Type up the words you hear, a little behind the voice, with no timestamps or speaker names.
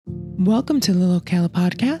Welcome to the Locala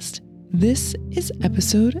Podcast. This is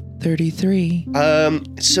episode 33.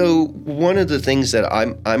 So one of the things that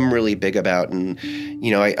I'm really big about, and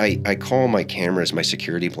I call my cameras my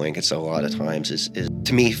security blankets a lot of times, is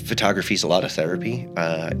to me, photography is a lot of therapy.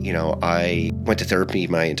 I went to therapy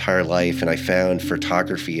my entire life, and I found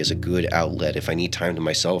photography as a good outlet if I need time to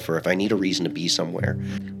myself or if I need a reason to be somewhere.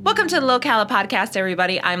 Welcome to the Locala Podcast,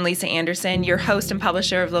 everybody. I'm Lisa Anderson, your host and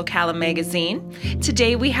publisher of Locala Magazine.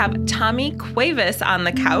 Today we have Tommy Cuevas on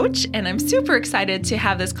the couch, and I'm super excited to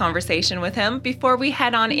have this conversation with him. Before we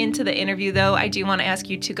head on into the interview, though, I do want to ask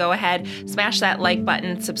you to go ahead, smash that like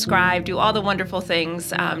button, subscribe, do all the wonderful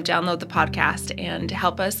things, download the podcast, and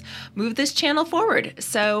help us move this channel forward.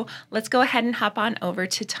 So let's go ahead and hop on over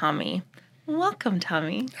to Tommy. Welcome,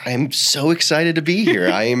 Tommy. I'm so excited to be here.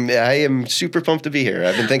 I am super pumped to be here.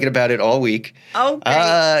 I've been thinking about it all week. Oh, great.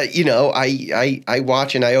 I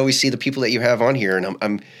watch and I always see the people that you have on here, and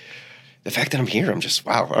I'm the fact that I'm here, I'm just,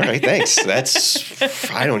 wow, all right, thanks.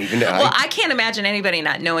 I don't even know. Well, I can't imagine anybody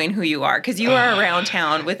not knowing who you are, because you are around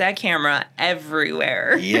town with that camera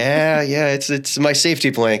everywhere. Yeah, it's my safety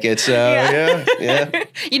blanket, so yeah.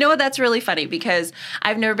 You know what, that's really funny, because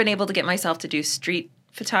I've never been able to get myself to do street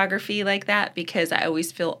photography like that, because I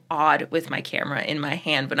always feel odd with my camera in my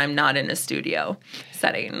hand when I'm not in a studio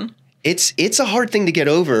setting. It's a hard thing to get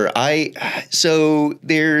over. So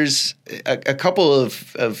there's a couple of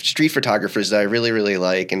street photographers that I really, really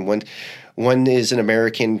like, and one is an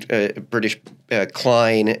American British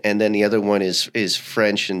Klein, and then the other one is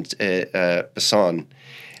French and Besson.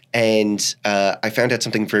 And I found out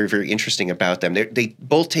something very, very interesting about them. They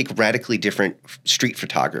both take radically different street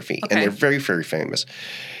photography, and they're very, very famous.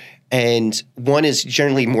 And one is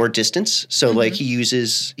generally more distance. So like he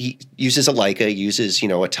uses a Leica, uses,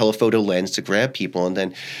 a telephoto lens to grab people. And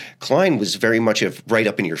then Klein was very much of right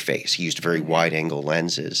up in your face. He used very wide angle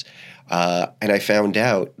lenses. And I found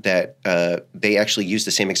out that they actually used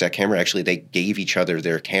the same exact camera. Actually, they gave each other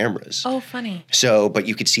their cameras. Oh, funny. So, but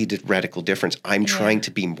you could see the radical difference. I'm trying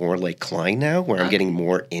to be more like Klein now, where I'm getting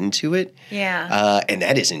more into it. Yeah. And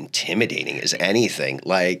that is intimidating as anything.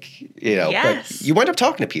 Like, Yes. but you wind up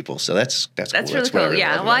talking to people. So that's cool. Really cool. what I really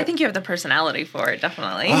love Well, about I it. think you have the personality for it,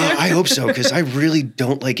 definitely. I hope so, because I really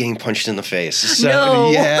don't like getting punched in the face. So,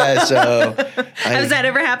 No. Yeah. So Has that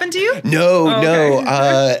ever happened to you? No.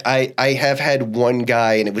 Okay. I have had one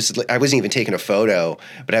guy, and I wasn't even taking a photo,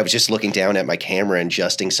 but I was just looking down at my camera and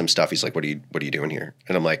adjusting some stuff. He's like, "What are you doing here?"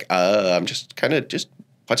 And I'm like, "I'm just kind of just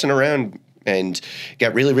putzing around." And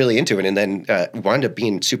got really, really into it, and then wound up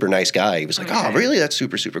being a super nice guy. He was like, "Oh, really? That's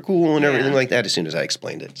super, super cool," and everything like that. As soon as I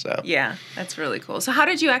explained it, so yeah, that's really cool. So, how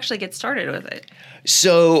did you actually get started with it?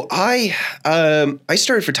 So I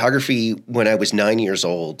started photography when I was 9 years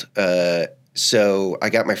old. So I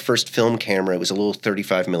got my first film camera. It was a little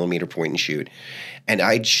 35 millimeter point and shoot. And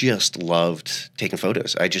I just loved taking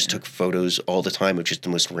photos. I just took photos all the time of just the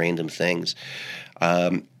most random things.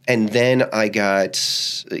 And then I got,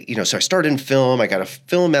 so I started in film. I got a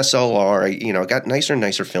film SLR. I got nicer and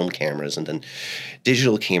nicer film cameras. And then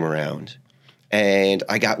digital came around. And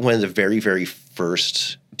I got one of the very, very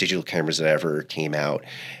first digital cameras that ever came out.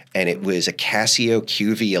 And it was a Casio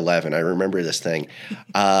QV11. I remember this thing.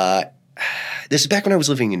 This is back when I was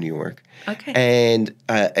living in New York. Okay. And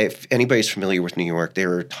if anybody's familiar with New York,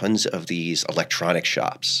 there are tons of these electronic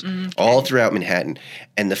shops all throughout Manhattan.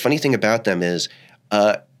 And the funny thing about them is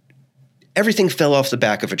everything fell off the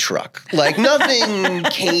back of a truck. Like nothing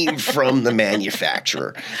came from the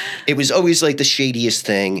manufacturer. It was always like the shadiest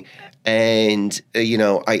thing. And,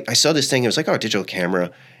 I saw this thing. It was like, digital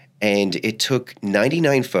camera. And it took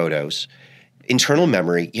 99 photos. Internal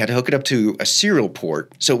memory. You had to hook it up to a serial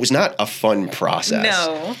port, so it was not a fun process.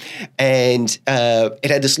 No. And it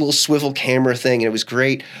had this little swivel camera thing, and it was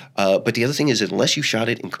great. But the other thing is, unless you shot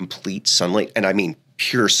it in complete sunlight, and I mean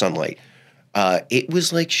pure sunlight, it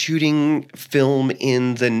was like shooting film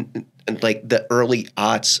in the early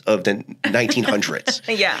aughts of the 1900s.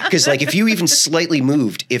 Yeah. Because if you even slightly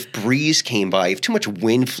moved, if breeze came by, if too much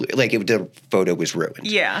wind flew, the photo was ruined.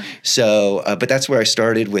 Yeah. So, but that's where I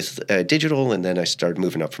started with digital, and then I started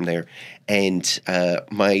moving up from there. And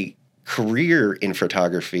my career in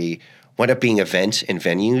photography wound up being event and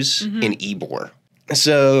venues in Ybor.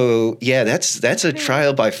 So, yeah, that's a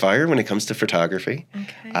trial by fire when it comes to photography.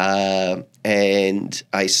 Okay. And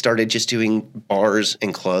I started just doing bars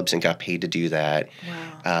and clubs and got paid to do that.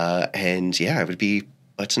 Wow. And, I would be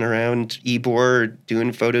putzing around Ybor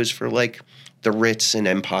doing photos for, the Ritz and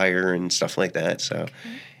Empire and stuff like that. So,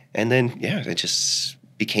 and then, it just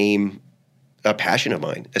became a passion of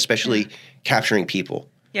mine, especially capturing people.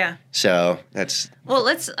 Yeah. So that's... Well,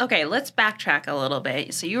 let's backtrack a little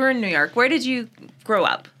bit. So you were in New York. Where did you grow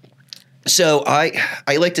up? So I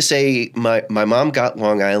like to say my mom got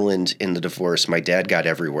Long Island in the divorce. My dad got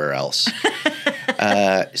everywhere else.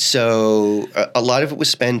 So a lot of it was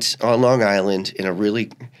spent on Long Island in a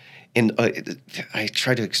really... I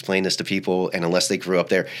try to explain this to people, and unless they grew up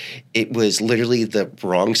there, it was literally the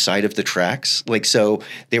wrong side of the tracks. Like, so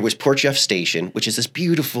there was Port Jeff Station, which is this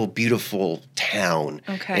beautiful, beautiful town.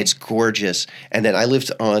 Okay. It's gorgeous. And then I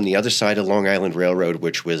lived on the other side of Long Island Railroad,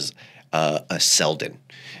 which was a Selden.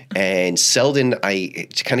 And Selden,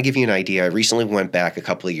 to kind of give you an idea, I recently went back a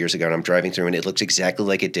couple of years ago, and I'm driving through, and it looks exactly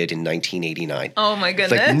like it did in 1989. Oh, my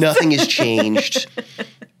goodness. Like, nothing has changed.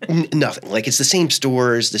 Nothing. Like, it's the same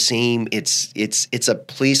stores, the same. It's a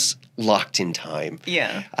place locked in time.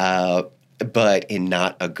 Yeah. But in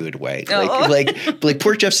not a good way. Oh. Like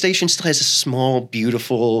Port Jeff Station still has a small,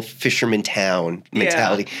 beautiful fisherman town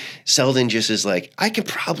mentality. Yeah. Selden just is like, I could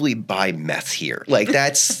probably buy meth here. Like,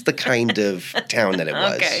 that's the kind of town that it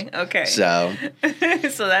was. Okay. So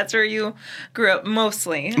that's where you grew up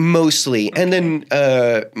mostly. Mostly. Okay. And then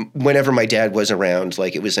whenever my dad was around,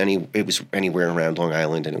 like, it was anywhere around Long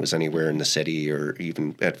Island, and it was anywhere in the city, or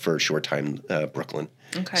even for a short time, Brooklyn.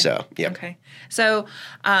 Okay. So, yeah. Okay. So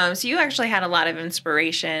you actually had a lot of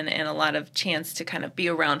inspiration and a lot of chance to kind of be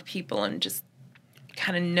around people and just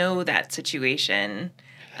kind of know that situation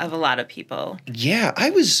of a lot of people. Yeah.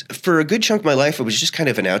 For a good chunk of my life, I was just kind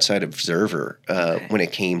of an outside observer when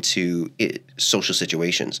it came to social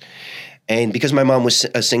situations. And because my mom was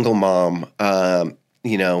a single mom, and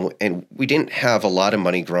we didn't have a lot of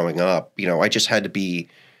money growing up, I just had to be...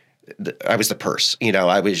 I was the purse,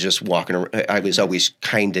 I was just walking around. I was always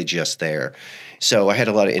kind of just there. So I had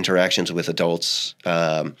a lot of interactions with adults.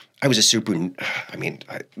 I was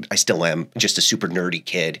I still am just a super nerdy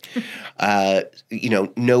kid.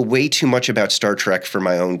 Know way too much about Star Trek for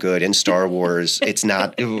my own good, and Star Wars. It's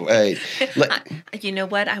not. You know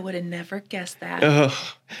what? I would have never guessed that.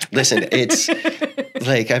 Listen, it's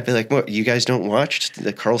like, I'd be like, what, you guys don't watch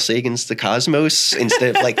the Carl Sagan's The Cosmos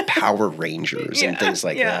instead of like Power Rangers and things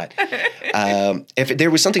like that. If there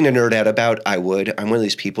was something to nerd out about, I would. I'm one of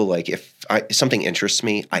these people, like, if something interests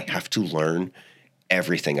me, I have to learn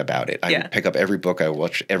everything about it. I would pick up every book, I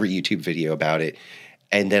watch every YouTube video about it,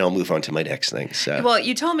 and then I'll move on to my next thing. So, well,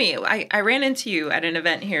 you told me, I ran into you at an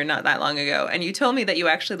event here not that long ago, and you told me that you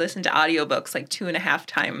actually listened to audiobooks like 2.5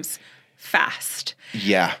 times fast.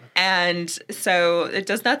 Yeah. And so it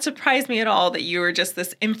does not surprise me at all that you were just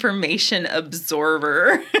this information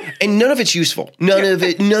absorber. And none of it's useful. None of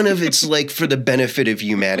it's like for the benefit of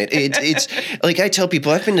humanity. It's like, I tell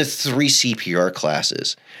people, I've been to 3 CPR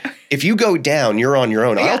classes. If you go down, you're on your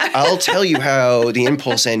own. Yeah. I'll tell you how the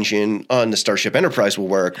impulse engine on the Starship Enterprise will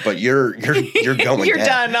work, but you're going you're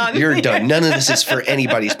down. Done. You're done. None of this is for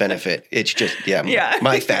anybody's benefit. It's just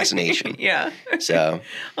my fascination. Yeah. So.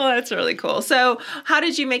 Well, that's really cool. So, how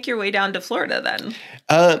did you make your way down to Florida then?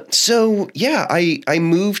 I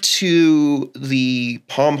moved to the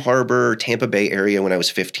Palm Harbor, Tampa Bay area when I was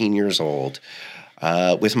 15 years old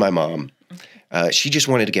with my mom. She just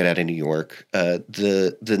wanted to get out of New York.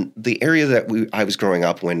 The area that I was growing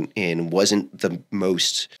up in wasn't the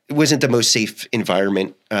most safe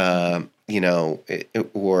environment, or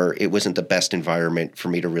it wasn't the best environment for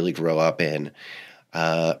me to really grow up in.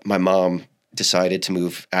 My mom decided to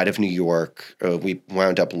move out of New York. We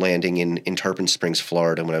wound up landing in Tarpon Springs,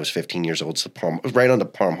 Florida when I was 15 years old. So right on the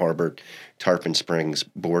Palm Harbor, Tarpon Springs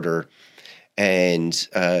border. And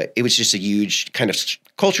it was just a huge kind of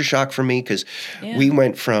culture shock for me because we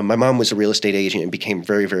went from, my mom was a real estate agent and became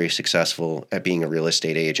very, very successful at being a real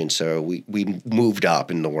estate agent. So we moved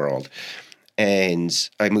up in the world. And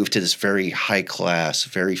I moved to this very high class,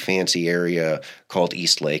 very fancy area called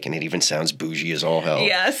East Lake, and it even sounds bougie as all hell.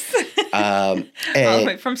 Yes. All the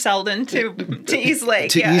way from Selden to East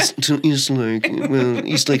Lake. To East Lake. Well,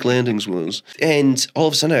 East Lake Landings was. And all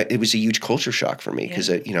of a sudden, it was a huge culture shock for me because,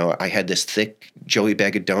 I had this thick Joey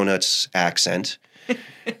Bag of Donuts accent.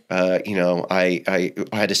 I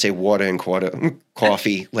had to say water and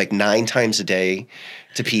coffee like 9 times a day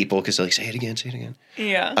to people because they're like, say it again.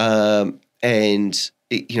 Yeah. And,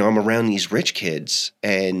 I'm around these rich kids,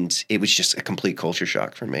 and it was just a complete culture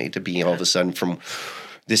shock for me to be all of a sudden from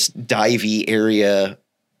this divey area,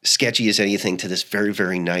 sketchy as anything, to this very,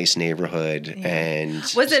 very nice neighborhood. Yeah. And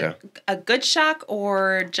was it a good shock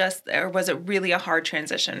or was it really a hard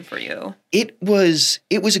transition for you? It was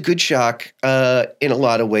a good shock in a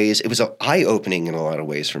lot of ways. It was eye-opening in a lot of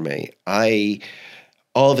ways for me. I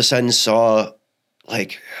all of a sudden saw,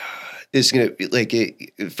 like, is going to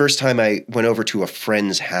like first time I went over to a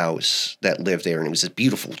friend's house that lived there, and it was this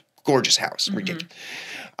beautiful, gorgeous house, ridiculous.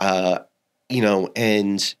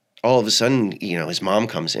 And all of a sudden, his mom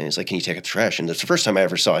comes in. It's like, can you take out the trash? And that's the first time I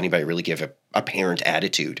ever saw anybody really give a parent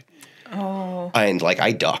attitude. Oh. And like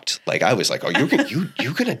I ducked. Like I was like, oh, you're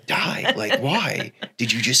gonna die. Like, why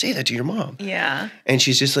did you just say that to your mom? Yeah. And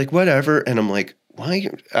she's just like, whatever. And I'm like, why?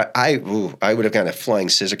 I would have gotten a flying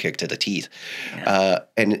scissor kick to the teeth. Yeah.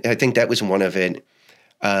 And I think that was one of it.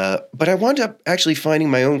 But I wound up actually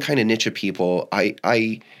finding my own kind of niche of people.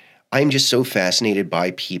 I'm just so fascinated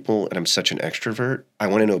by people, and I'm such an extrovert. I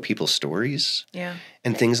want to know people's stories,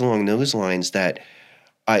 and things along those lines. That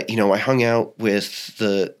I hung out with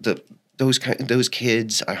those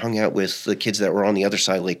kids. I hung out with the kids that were on the other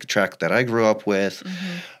side, like the track that I grew up with.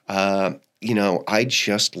 I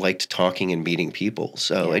just liked talking and meeting people,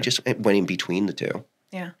 so I just went in between the two.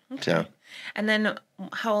 Yeah. Okay. So. And then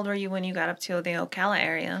how old were you when you got up to the Ocala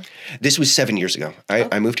area? This was 7 years ago.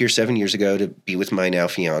 I moved here 7 years ago to be with my now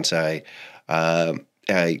fiance. I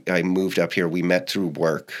moved up here. We met through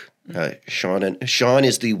work. Sean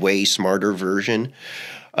is the way smarter version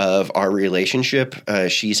of our relationship.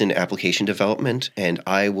 She's in application development, and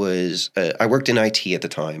I worked in IT at the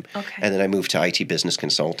time. Okay. And then I moved to IT business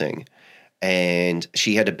consulting, and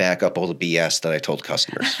she had to back up all the BS that I told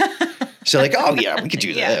customers. So like, oh yeah, we could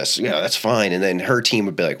do this. Yeah, that's fine. And then her team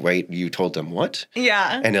would be like, wait, you told them what?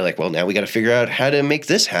 Yeah. And they're like, well, now we got to figure out how to make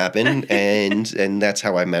this happen. and that's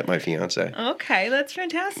how I met my fiance. Okay, that's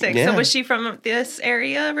fantastic. Yeah. So was she from this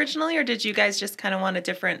area originally, or did you guys just kind of want a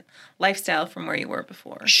different lifestyle from where you were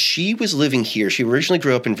before? She was living here. She originally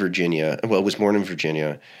grew up in Virginia. Well, was born in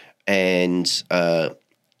Virginia. And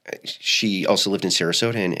she also lived in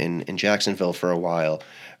Sarasota and in Jacksonville for a while.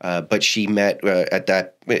 But she met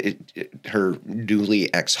her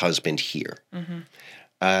newly ex-husband here.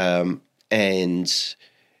 Mm-hmm. And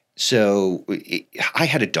so I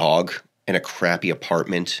had a dog and a crappy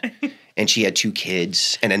apartment, and she had 2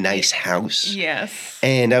 kids and a nice house. Yes.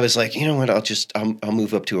 And I was like, you know what? I'll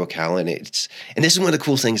move up to Ocala, and this is one of the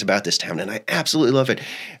cool things about this town, and I absolutely love it.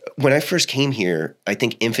 When I first came here, I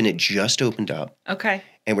think Infinite just opened up. Okay.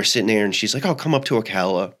 And we're sitting there, and she's like, "Oh, come up to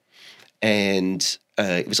Ocala," and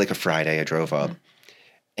it was like a Friday. I drove up,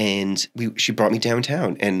 and she brought me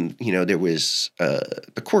downtown, and there was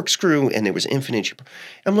the Corkscrew, and there was Infinite.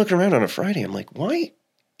 I'm looking around on a Friday. I'm like, why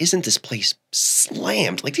isn't this place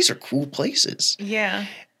slammed? Like, these are cool places. Yeah.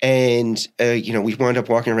 And we wound up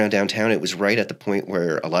walking around downtown. It was right at the point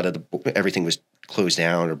where a lot of everything was closed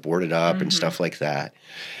down or boarded up and stuff like that.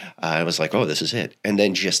 I was like, oh, this is it. And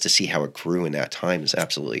then just to see how it grew in that time is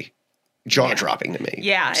absolutely jaw-dropping to me.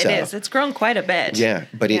 Yeah, it is. It's grown quite a bit. Yeah,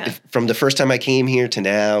 but from the first time I came here to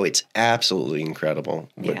now, it's absolutely incredible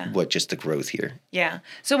what just the growth here. Yeah.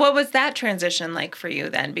 So what was that transition like for you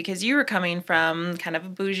then? Because you were coming from kind of a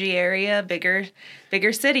bougie area, bigger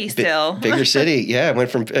city still. Bigger city, yeah. I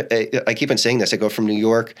went from, I keep on saying this, I go from New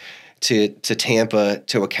York to Tampa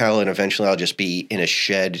to Ocala, and eventually I'll just be in a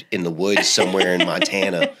shed in the woods somewhere in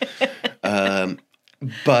Montana.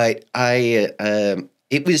 But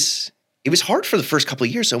it was hard for the first couple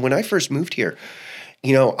of years. So when I first moved here,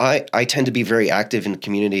 I tend to be very active in the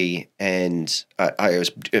community, and I was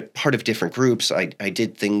part of different groups. I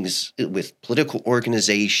did things with political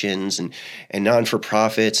organizations and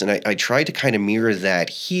non-for-profits, and I tried to kind of mirror that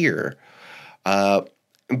here.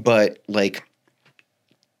 But like,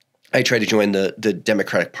 I tried to join the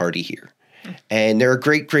Democratic Party here. And they're a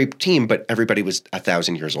great, great team, but everybody was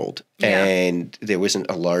 1,000 years old. Yeah. And there wasn't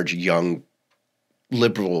a large, young,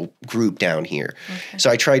 liberal group down here. Okay. So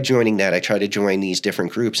I tried joining that. I tried to join these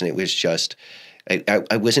different groups, and it was just,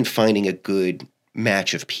 I wasn't finding a good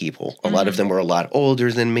match of people. A lot of them were a lot older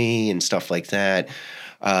than me and stuff like that.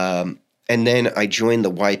 And then I joined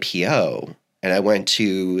the YPO, and I went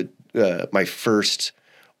to my first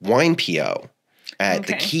wine PO at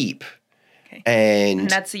the Keep. Okay. And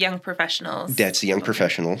that's the young professionals. That's the young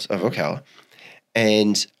professionals of Ocala.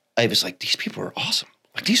 And I was like, these people are awesome.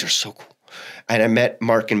 Like, these are so cool. And I met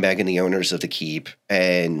Mark and Megan, the owners of the Keep,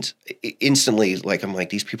 and instantly, like, I'm like,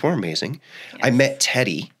 these people are amazing. Yes. I met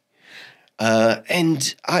Teddy.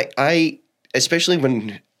 And I especially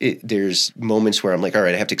when there's moments where I'm like, all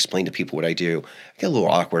right, I have to explain to people what I do. I get a little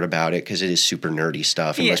awkward about it because it is super nerdy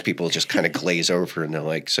stuff, and most people just kind of glaze over and they're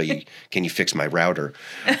like, "So can you fix my router?"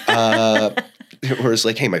 Or it's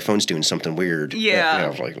like, "Hey, my phone's doing something weird."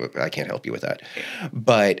 Yeah, like, I can't help you with that.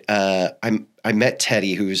 But I met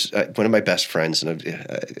Teddy, who's one of my best friends,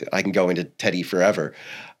 and I can go into Teddy forever.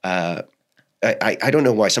 I don't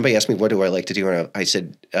know why. Somebody asked me, what do I like to do? And I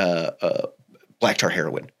said, black tar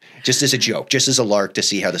heroin, just as a joke, just as a lark to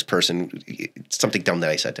see how this person, something dumb that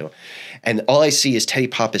I said to him. And all I see is Teddy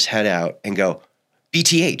pop his head out and go,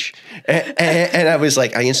 BTH. And I was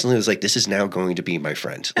like, I instantly was like, this is now going to be my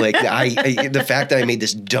friend. Like the fact that I made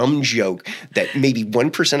this dumb joke that maybe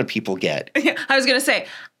 1% of people get. I was going to say,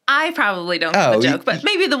 I probably don't get the joke, but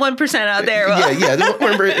maybe the 1% out there will.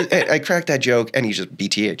 Yeah. I cracked that joke and he's just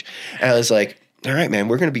BTH. And I was like, all right, man,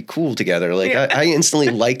 we're going to be cool together. Like I instantly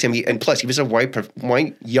liked him. And plus he was a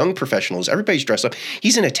white young professional. Everybody's dressed up.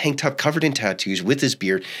 He's in a tank top covered in tattoos with his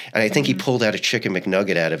beard. And I think he pulled out a chicken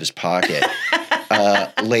McNugget out of his pocket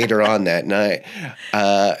later on that night.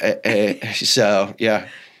 So, yeah.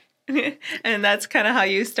 And that's kind of how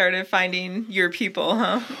you started finding your people,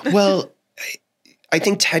 huh? Well, I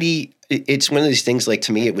think Teddy, it's one of these things, like,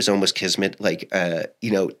 to me, it was almost kismet. Like,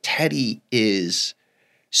 Teddy is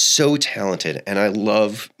so talented, and I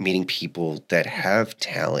love meeting people that have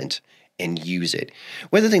talent and use it,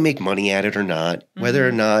 whether they make money at it or not, whether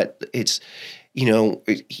or not it's,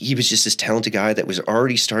 he was just this talented guy that was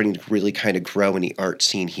already starting to really kind of grow in the art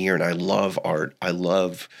scene here. And I love art.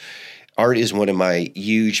 Art is one of my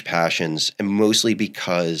huge passions, and mostly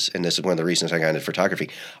because, and this is one of the reasons I got into photography,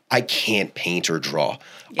 I can't paint or draw.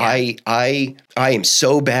 Yeah. I am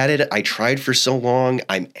so bad at it. I tried for so long.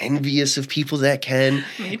 I'm envious of people that can.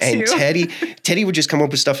 Me too. And Teddy would just come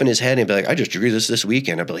up with stuff in his head and be like, I just drew this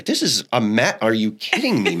weekend. I'd be like, this is a mat. Are you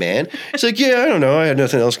kidding me, man? It's like, yeah, I don't know. I had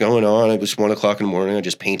nothing else going on. It was 1:00 in the morning. I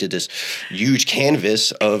just painted this huge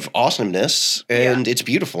canvas of awesomeness, and it's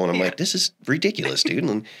beautiful. And I'm like, this is ridiculous, dude.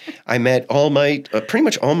 And I met pretty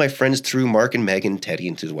much all my friends through Mark and Megan, Teddy,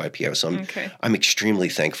 and through the YPO. So I'm extremely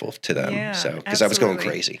thankful to them. Yeah, so because I was going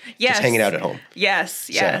crazy, just hanging out at home. Yes.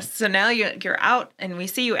 So now you're out, and we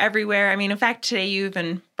see you everywhere. I mean, in fact, today you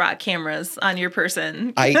even brought cameras on your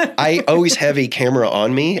person. I always have a camera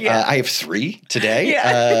on me. Yeah. I have 3 today.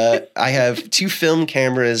 Yeah. I have 2 film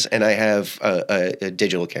cameras, and I have a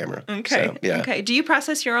digital camera. Okay. So, yeah. Okay. Do you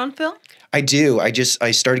process your own film? I do.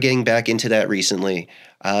 I started getting back into that recently.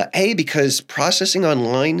 Because processing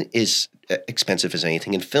online is expensive as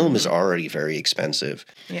anything, and film is already very expensive.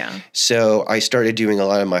 Yeah. So I started doing a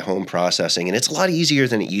lot of my home processing, and it's a lot easier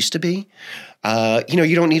than it used to be.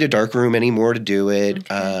 You don't need a dark room anymore to do it.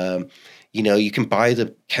 Okay. You can buy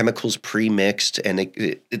the chemicals pre-mixed, and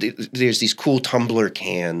there's these cool tumbler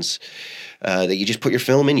cans that you just put your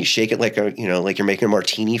film in. You shake it like you're making a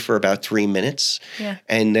martini for about 3 minutes,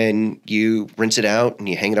 and then you rinse it out and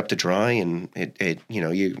you hang it up to dry, and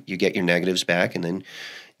you get your negatives back, and then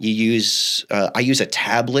you use. I use a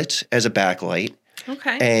tablet as a backlight.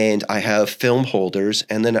 Okay. And I have film holders,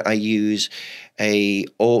 and then I use a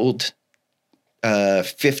old. A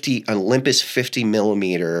Olympus 50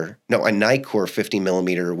 millimeter, a Nikkor 50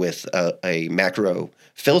 millimeter with a macro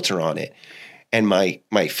filter on it, and my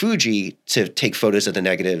Fuji to take photos of the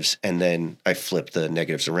negatives, and then I flip the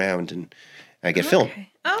negatives around and I get film. Okay.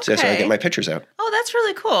 So that's how I get my pictures out. Oh, that's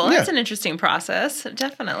really cool. Yeah. That's an interesting process.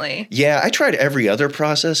 Definitely. Yeah, I tried every other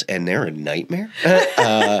process, and they're a nightmare.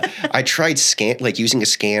 I tried using a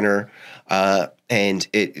scanner, and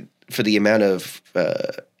it for the amount of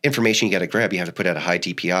information you got to grab, you have to put out a high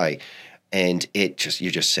DPI, and you're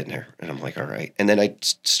just sitting there, and I'm like, all right. And then I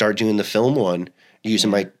start doing the film one using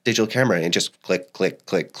my digital camera, and just click, click,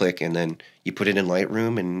 click, click, and then you put it in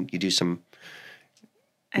Lightroom, and you do some,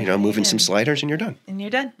 moving some sliders, and you're done. And you're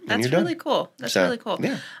done. That's really cool. That's really cool.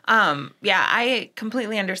 Yeah. I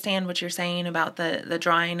completely understand what you're saying about the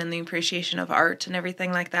drawing and the appreciation of art and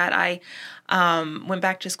everything like that. I went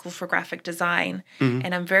back to school for graphic design,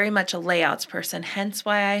 and I'm very much a layouts person, hence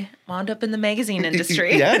why I wound up in the magazine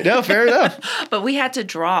industry. Yeah, no, fair enough. But we had to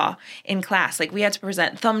draw in class. Like, we had to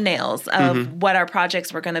present thumbnails of what our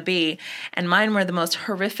projects were going to be, and mine were the most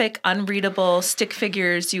horrific, unreadable stick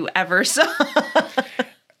figures you ever saw.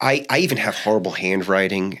 I even have horrible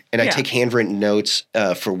handwriting, and I take handwritten notes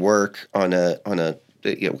for work on a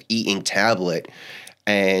e-ink tablet.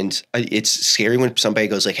 And it's scary when somebody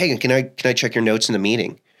goes like, "Hey, can I check your notes in the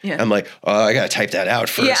meeting?" Yeah. I'm like, "Oh, I gotta type that out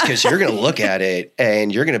first, because you're gonna look at it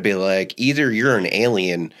and you're gonna be like, either you're an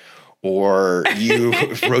alien or you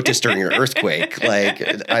wrote this during your earthquake. Like,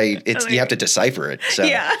 you have to decipher it." So,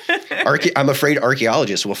 I'm afraid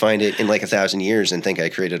archaeologists will find it in like 1,000 years and think I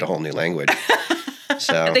created a whole new language.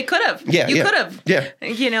 So they could have. Yeah, you could have. Yeah.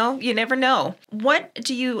 You never know. What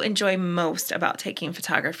do you enjoy most about taking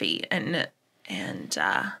photography and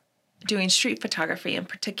doing street photography in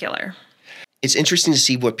particular? It's interesting to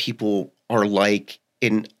see what people are like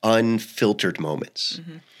in unfiltered moments.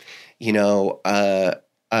 I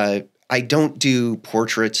don't do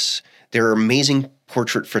portraits. There are amazing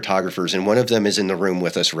portrait photographers, and one of them is in the room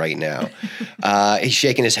with us right now. He's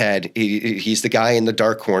shaking his head. He's the guy in the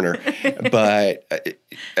dark corner, but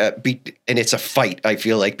and it's a fight, I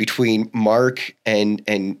feel like, between Mark and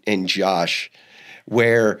Josh,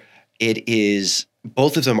 where it is.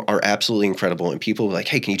 Both of them are absolutely incredible, and people are like,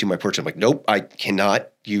 "Hey, can you do my portrait?" I'm like, "Nope, I cannot.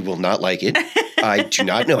 You will not like it. I do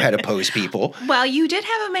not know how to pose people." Well, you did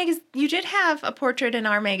have a portrait in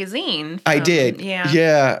our magazine. I did. Yeah.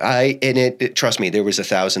 Trust me, there was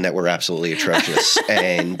 1,000 that were absolutely atrocious,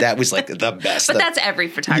 and that was like the best. But that's every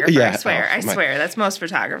photographer. Yeah. I swear. I swear. That's most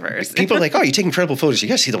photographers. People are like, "Oh, you take incredible photos. You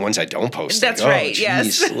got to see the ones I don't post." That's like, right. Oh,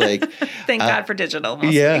 yes. Like, thank God for digital.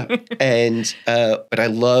 Mostly. Yeah. And but I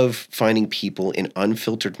love finding people in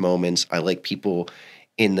unfiltered moments. I like people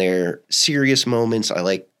in their serious moments. I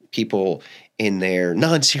like people in their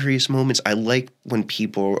non-serious moments. I like when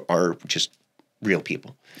people are just real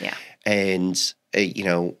people. Yeah. And,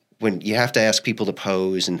 when you have to ask people to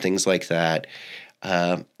pose and things like that,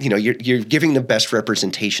 you're giving the best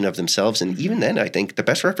representation of themselves. And even then, I think the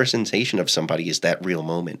best representation of somebody is that real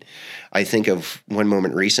moment. I think of one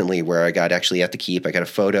moment recently where I got actually at the Keep, I got a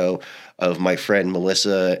photo of my friend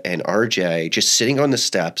Melissa and RJ just sitting on the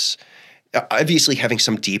steps, obviously having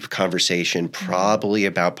some deep conversation, probably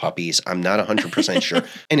about puppies. I'm not 100% sure.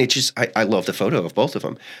 And it just, I love the photo of both of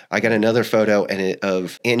them. I got another photo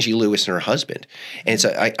of Angie Lewis and her husband. And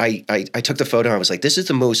so I took the photo and I was like, this is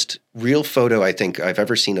the most real photo I think I've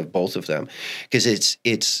ever seen of both of them. Because it's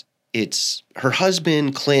her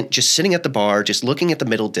husband, Clint, just sitting at the bar, just looking at the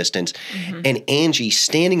middle distance, and Angie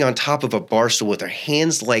standing on top of a bar stool with her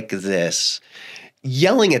hands like this,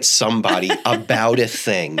 yelling at somebody about a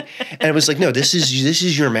thing. And I was like, no, this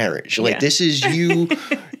is your marriage. Like, this is you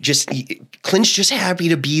Clint's just happy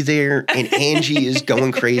to be there, and Angie is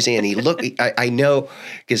going crazy. And I know,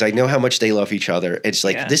 because I know how much they love each other. It's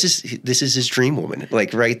like, this is his dream woman,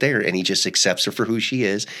 like right there. And he just accepts her for who she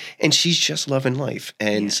is. And she's just loving life.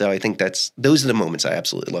 And so I think those are the moments I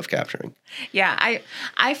absolutely love capturing. Yeah.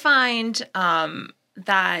 I find,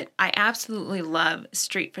 that I absolutely love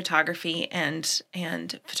street photography and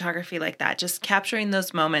photography like that, just capturing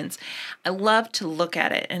those moments. I love to look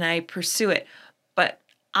at it and I pursue it. But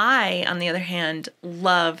I, on the other hand,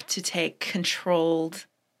 love to take controlled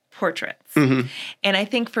portraits. And I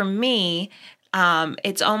think for me,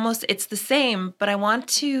 it's the same, but I want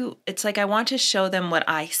to show them what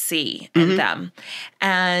I see in them.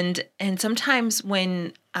 And sometimes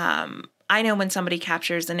when, I know when somebody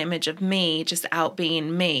captures an image of me just out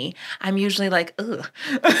being me, I'm usually like, ugh,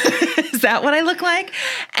 is that what I look like?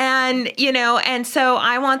 And, and so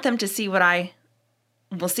I want them to see what I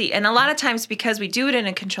will see. And a lot of times, because we do it in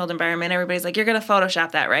a controlled environment, everybody's like, you're going to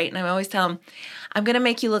Photoshop that, right? And I always tell them, I'm going to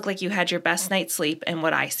make you look like you had your best night's sleep and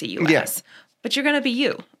what I see you as. But you're going to be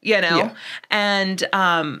you, Yeah. And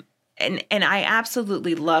I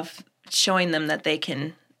absolutely love showing them that they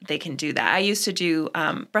can do that. I used to do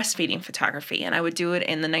breastfeeding photography, and I would do it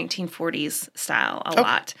in the 1940s style a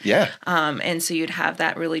lot. Yeah. And so you'd have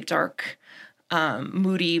that really dark,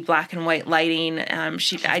 moody black and white lighting.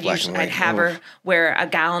 I'd have her wear a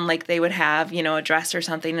gown like they would have, a dress or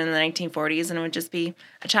something in the 1940s, and it would just be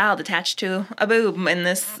a child attached to a boob in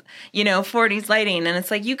this, 40s lighting. And it's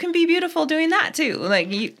like, you can be beautiful doing that too. Like,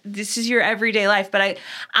 this is your everyday life. But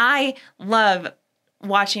I love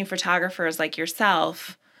watching photographers like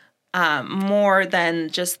yourself more than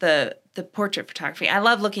just the portrait photography. I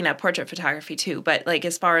love looking at portrait photography too, but like,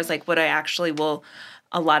 as far as like what I actually will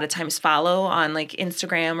a lot of times follow on like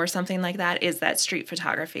Instagram or something like that is that street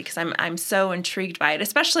photography, because I'm so intrigued by it,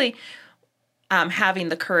 especially having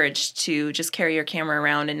the courage to just carry your camera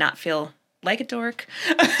around and not feel like a dork.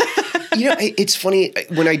 It's funny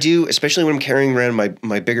when I do, especially when I'm carrying around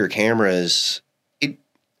my bigger cameras,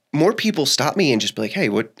 more people stop me and just be like, hey,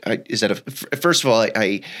 what is that? First of all,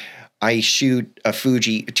 I shoot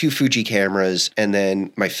two Fuji cameras and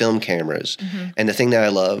then my film cameras. And the thing that I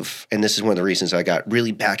love, and this is one of the reasons I got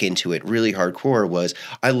really back into it really hardcore, was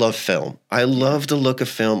I love film. I love the look of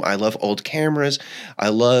film. I love old cameras. I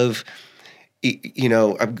love,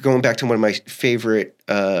 I'm going back to one of my favorite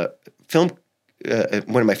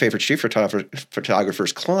one of my favorite street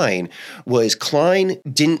photographers, Klein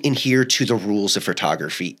didn't adhere to the rules of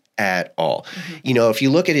photography at all. If you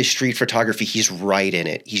look at his street photography, he's right in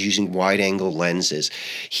it. He's using wide angle lenses.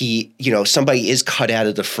 Somebody is cut out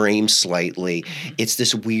of the frame slightly. It's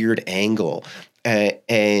this weird angle.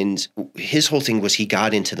 And his whole thing was he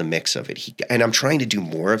got into the mix of it. And I'm trying to do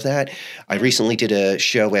more of that. I recently did a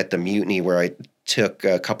show at the Mutiny where I took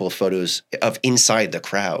a couple of photos of inside the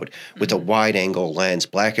crowd with a wide angle lens,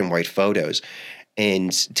 black and white photos.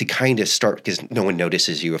 and to kind of start, because no one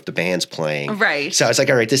notices you if the band's playing. Right. So I was like,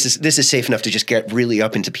 all right, this is safe enough to just get really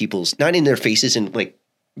up into people's, not in their faces and like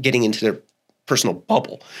getting into their personal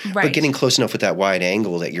bubble, Right. but getting close enough with that wide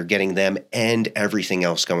angle that you're getting them and everything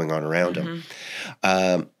else going on around them.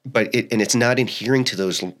 But it's not adhering to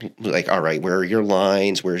those, like, all right, where are your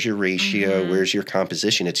lines? Where's your ratio? Where's your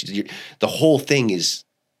composition? The whole thing is,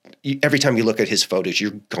 every time you look at his photos,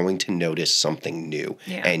 you're going to notice something new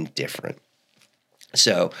and different.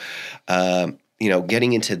 So,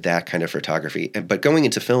 getting into that kind of photography, but going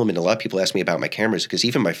into film, and a lot of people ask me about my cameras because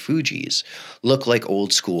even my Fujis look like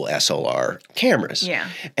old school SLR cameras. Yeah.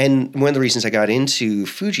 And one of the reasons I got into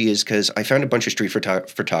Fuji is because I found a bunch of street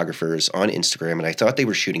photographers on Instagram, and I thought they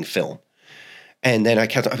were shooting film. And then I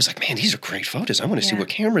was like, man, these are great photos. I want to see what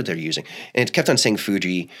camera they're using. And it kept on saying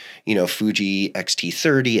Fuji, Fuji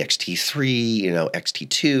X-T30, X-T3,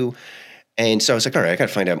 X-T2. And so I was like, all right, I got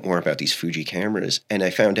to find out more about these Fuji cameras. And I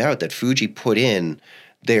found out that Fuji put in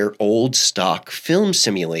their old stock film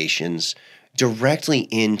simulations directly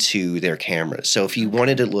into their cameras. So if you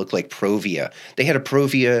wanted to look like Provia, they had a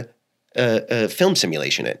Provia film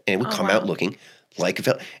simulation, and it would come out looking like a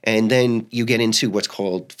film. And then you get into what's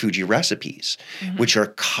called Fuji recipes, which are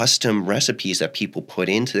custom recipes that people put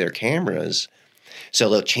into their cameras. So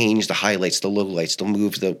they'll change the highlights, the lowlights, they'll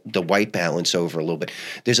move the white balance over a little bit.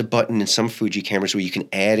 There's a button in some Fuji cameras where you can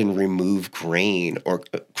add and remove grain or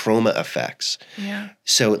chroma effects. Yeah.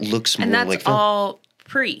 So it looks more like film. And that's all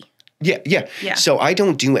pre. Yeah. So I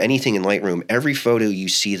don't do anything in Lightroom. Every photo you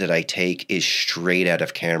see that I take is straight out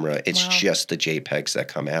of camera. It's just the JPEGs that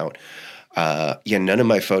come out. None of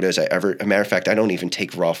my photos a matter of fact, I don't even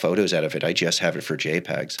take raw photos out of it. I just have it for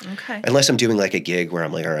JPEGs. Okay. Unless I'm doing like a gig where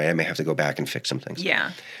I'm like, all right, I may have to go back and fix some things.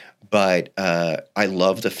 Yeah. But I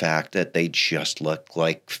love the fact that they just look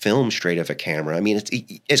like film straight off a camera. I mean, it's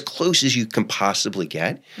as close as you can possibly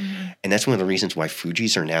get. And that's one of the reasons why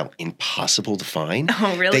Fujis are now impossible to find.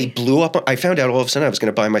 Oh, really? They blew up. I found out all of a sudden I was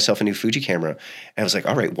going to buy myself a new Fuji camera. And I was like,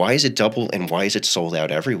 all right, why is it double and why is it sold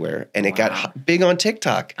out everywhere? And it got big on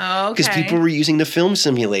TikTok. Oh, okay. Because people were using the film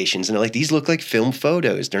simulations. And they're like, these look like film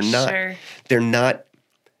photos. They're not. Sure. They're not.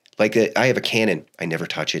 Like I have a Canon. I never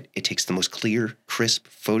touch it. It takes the most clear, crisp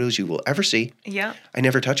photos you will ever see. Yeah. I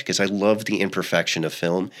never touch it because I love the imperfection of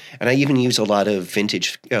film. And I even use a lot of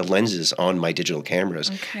vintage lenses on my digital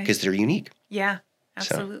cameras because they're unique. Yeah,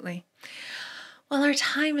 absolutely. So. Well, our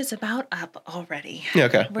time is about up already.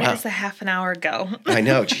 Okay. Where does the half an hour go? I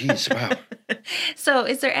know. Jeez. Wow. So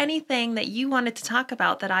is there anything that you wanted to talk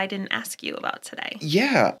about that I didn't ask you about today?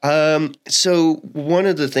 Yeah. So one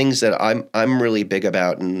of the things that I'm really big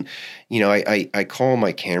about, and, I call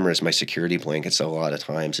my cameras my security blankets a lot of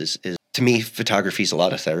times, is to me, photography is a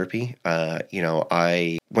lot of therapy.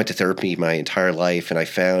 I went to therapy my entire life, and I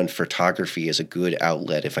found photography as a good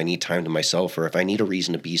outlet if I need time to myself or if I need a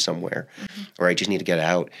reason to be somewhere or I just need to get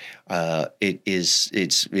out.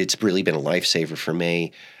 It's really been a lifesaver for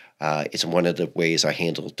me. It's one of the ways I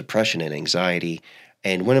handle depression and anxiety.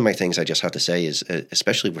 And one of my things I just have to say is,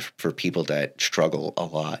 especially for people that struggle a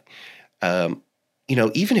lot,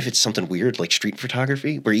 even if it's something weird like street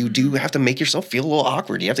photography, where you do have to make yourself feel a little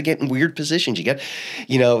awkward, you have to get in weird positions. You get,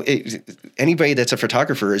 anybody that's a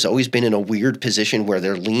photographer has always been in a weird position where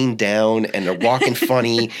they're leaned down and they're walking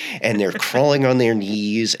funny and they're crawling on their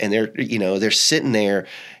knees and they're sitting there,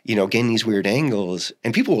 getting these weird angles,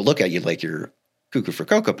 and people will look at you like you're cuckoo for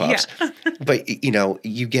Cocoa Puffs. Yeah. But,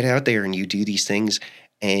 you get out there and you do these things.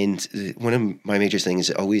 And one of my major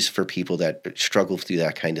things always for people that struggle through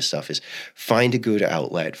that kind of stuff is find a good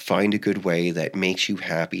outlet, find a good way that makes you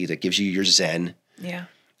happy, that gives you your zen. Yeah.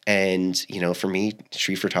 And, for me,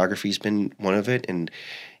 street photography has been one of it. And,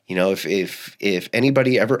 if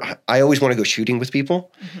anybody ever, I always want to go shooting with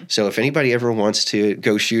people. So if anybody ever wants to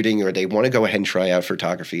go shooting or they want to go ahead and try out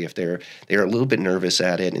photography, if they're a little bit nervous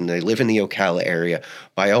at it and they live in the Ocala area,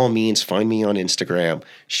 by all means, find me on Instagram,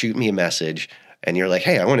 shoot me a message. And you're like,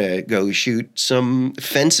 hey, I want to go shoot some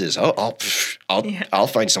fences. I'll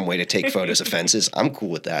find some way to take photos of fences. I'm cool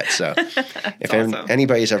with that. So if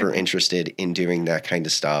anybody's ever interested in doing that kind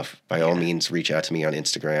of stuff, by all means, reach out to me on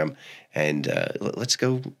Instagram. And let's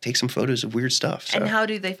go take some photos of weird stuff. So. And how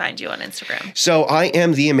do they find you on Instagram? So I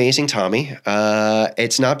am The Amazing Tommy.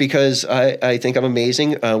 It's not because I think I'm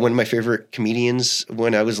amazing. One of my favorite comedians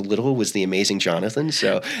when I was little was The Amazing Jonathan.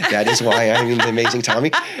 So that is why I'm The Amazing Tommy.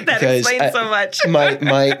 That explains so much.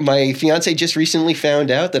 my fiance just recently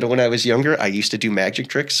found out that when I was younger, I used to do magic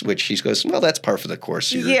tricks, which she goes, well, that's par for the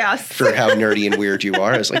course Yes. for how nerdy and weird you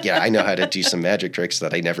are. I was like, yeah, I know how to do some magic tricks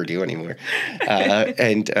that I never do anymore.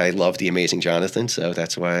 And I love The Amazing Jonathan, so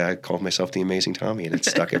that's why I called myself The Amazing Tommy, and it's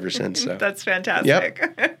stuck ever since. So. That's fantastic.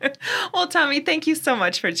 Yep. Well, Tommy, thank you so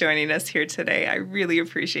much for joining us here today. I really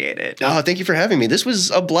appreciate it. Oh, thank you for having me. This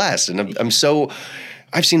was a blast, and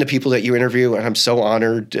I've seen the people that you interview, and I'm so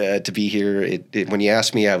honored to be here. When you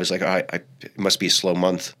asked me, I was like, it must be a slow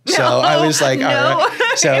month. So I was like, no. all right.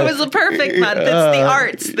 So, it was a perfect month. It's the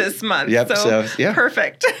arts this month. Yep. So yeah.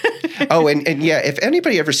 Perfect. Oh, and yeah, if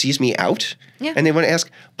anybody ever sees me out and they want to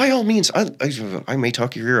ask, by all means, I may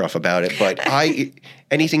talk your ear off about it, but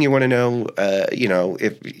anything you want to know,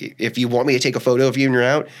 if you want me to take a photo of you and you're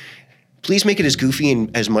out, please make it as goofy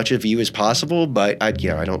and as much of you as possible, but I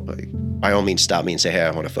don't, by all means, stop me and say, hey,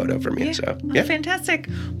 I want a photo from you. Yeah. So, yeah. Fantastic.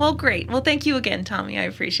 Well, great. Well, thank you again, Tommy. I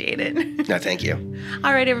appreciate it. No, thank you.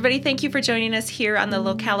 All right, everybody. Thank you for joining us here on the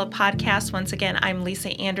Locala podcast. Once again, I'm Lisa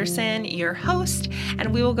Anderson, your host,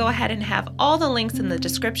 and we will go ahead and have all the links in the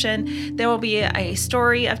description. There will be a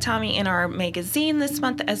story of Tommy in our magazine this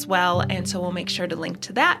month as well, and so we'll make sure to link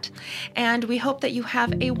to that. And we hope that you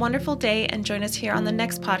have a wonderful day and join us here on the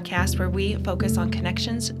next podcast where we focus on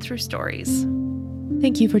connections through stories.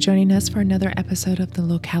 Thank you for joining us for another episode of the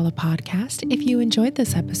Locala podcast. If you enjoyed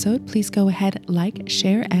this episode, please go ahead, like,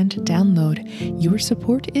 share, and download. Your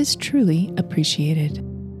support is truly appreciated.